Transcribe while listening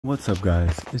What's up,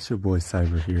 guys? It's your boy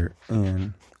Cyber here,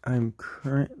 and I'm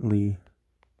currently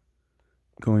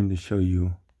going to show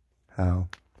you how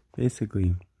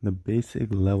basically the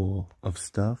basic level of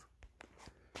stuff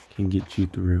can get you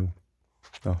through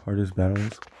the hardest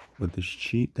battles with this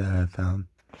cheat that I found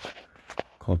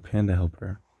called Panda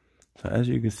Helper. So as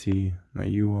you can see, my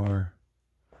UR,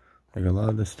 like a lot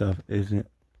of the stuff isn't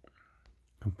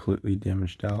completely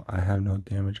damaged out. I have no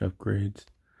damage upgrades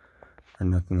or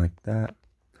nothing like that.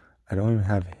 I don't even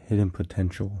have hidden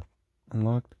potential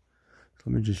unlocked. So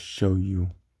let me just show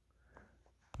you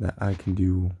that I can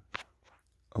do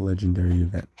a legendary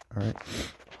event. Alright.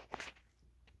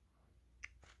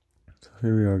 So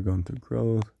here we are going through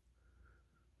growth.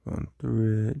 Going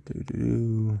through it.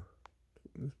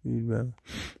 Speed battle.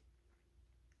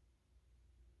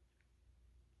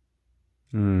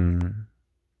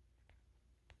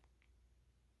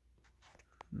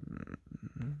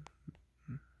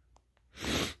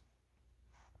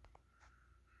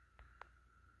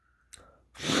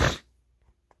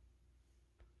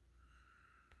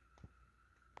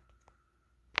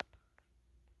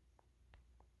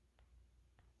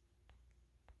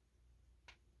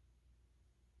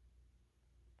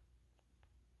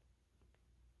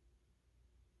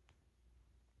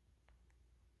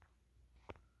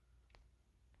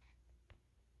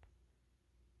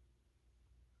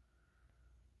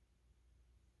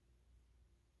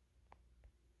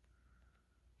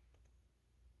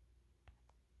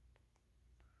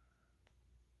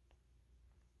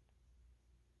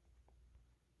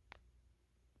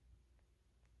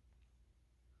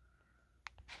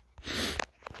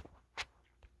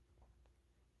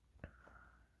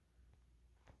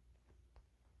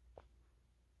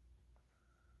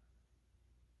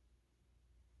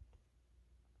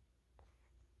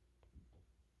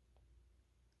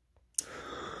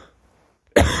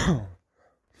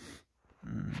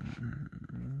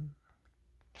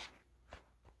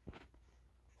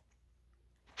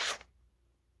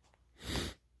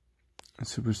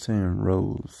 Super Saiyan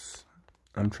Rose.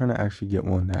 I'm trying to actually get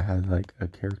one that has like a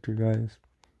character, guys.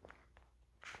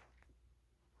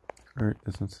 Or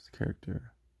this one's his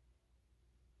character.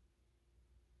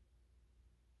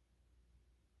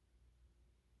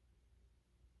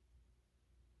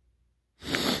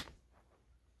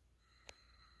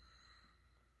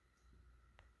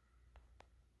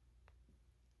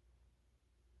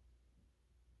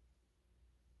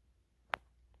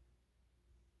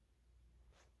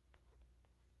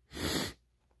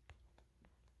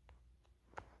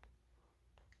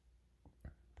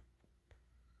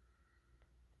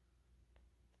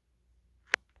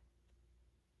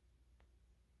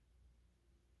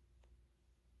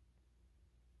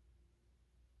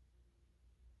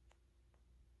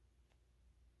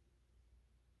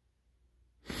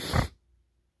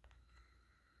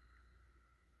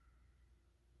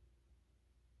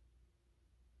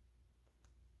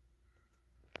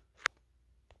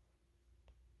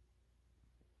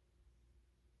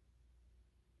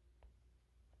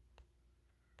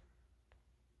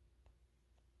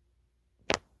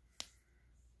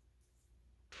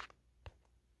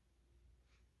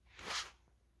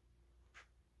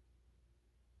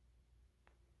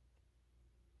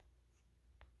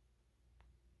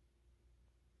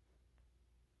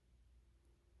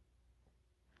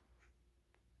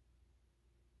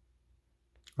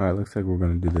 Alright, looks like we're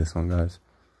gonna do this one, guys.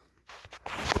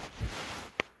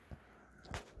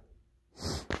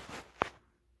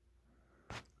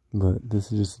 But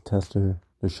this is just a tester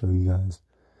to show you guys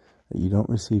that you don't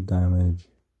receive damage.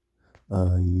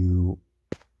 You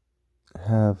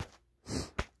have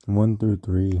 1 through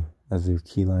 3 as your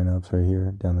key lineups right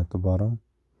here down at the bottom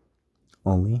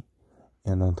only,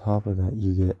 and on top of that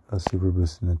you get a super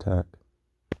boost in attack.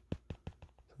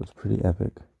 So it's pretty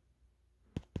epic.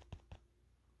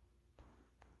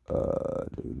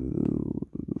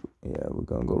 Yeah, we're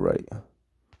gonna go right.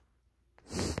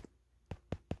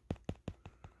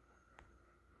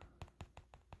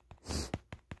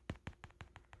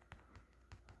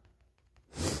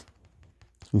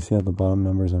 You see how the bottom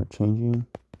numbers aren't changing?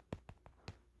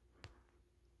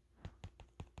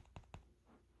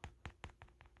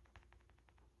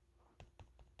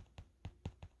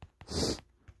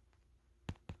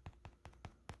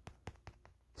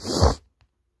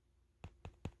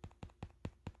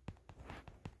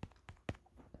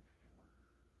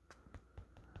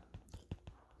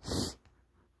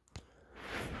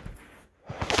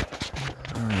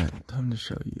 Alright, time to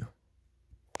show you.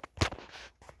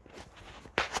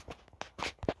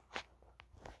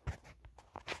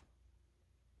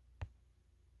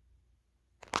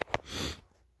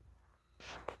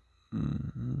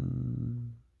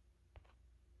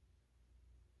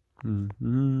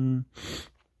 You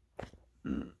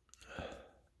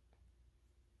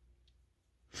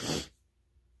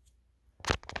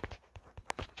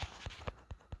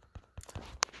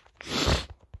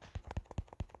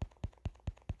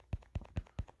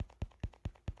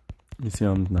see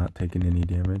I'm not taking any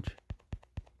damage,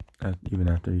 even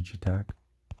after each attack.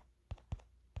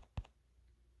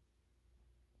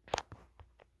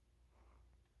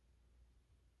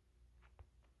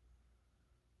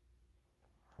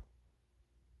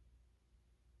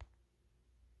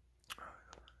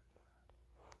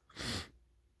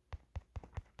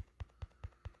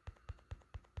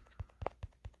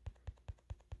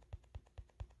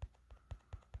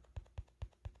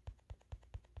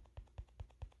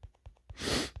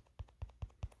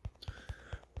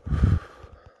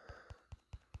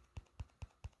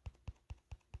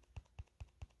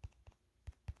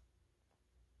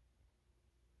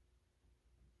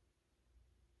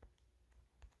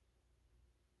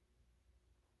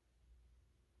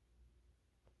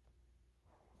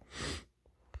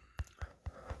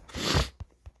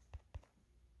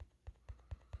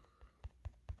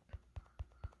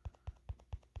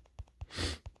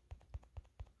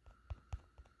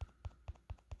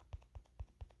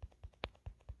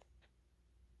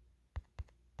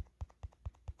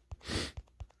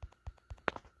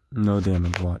 No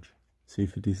damage, watch. See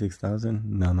 56,000?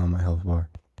 None on my health bar.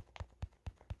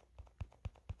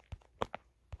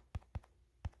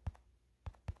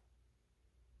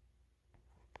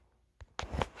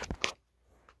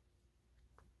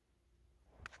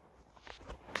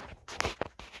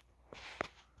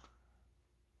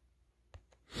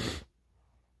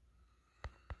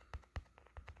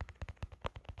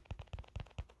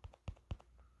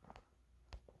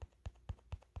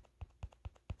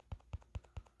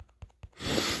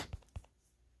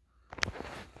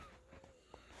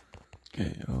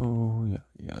 Okay, oh,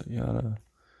 yada yada.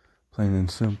 Plain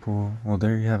and simple. Well,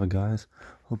 there you have it, guys.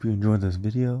 Hope you enjoyed this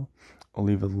video. I'll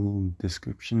leave a little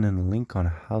description and a link on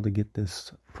how to get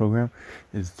this program.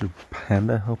 It's through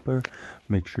Panda Helper.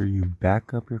 Make sure you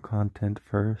back up your content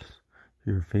first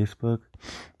to your Facebook,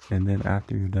 and then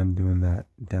after you're done doing that,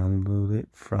 download it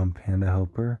from Panda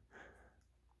Helper,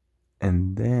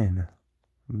 and then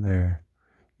from there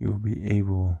you will be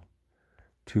able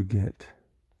to get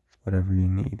whatever you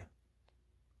need.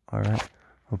 Alright,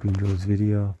 hope you enjoyed this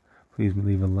video. Please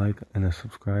leave a like and a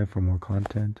subscribe for more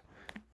content.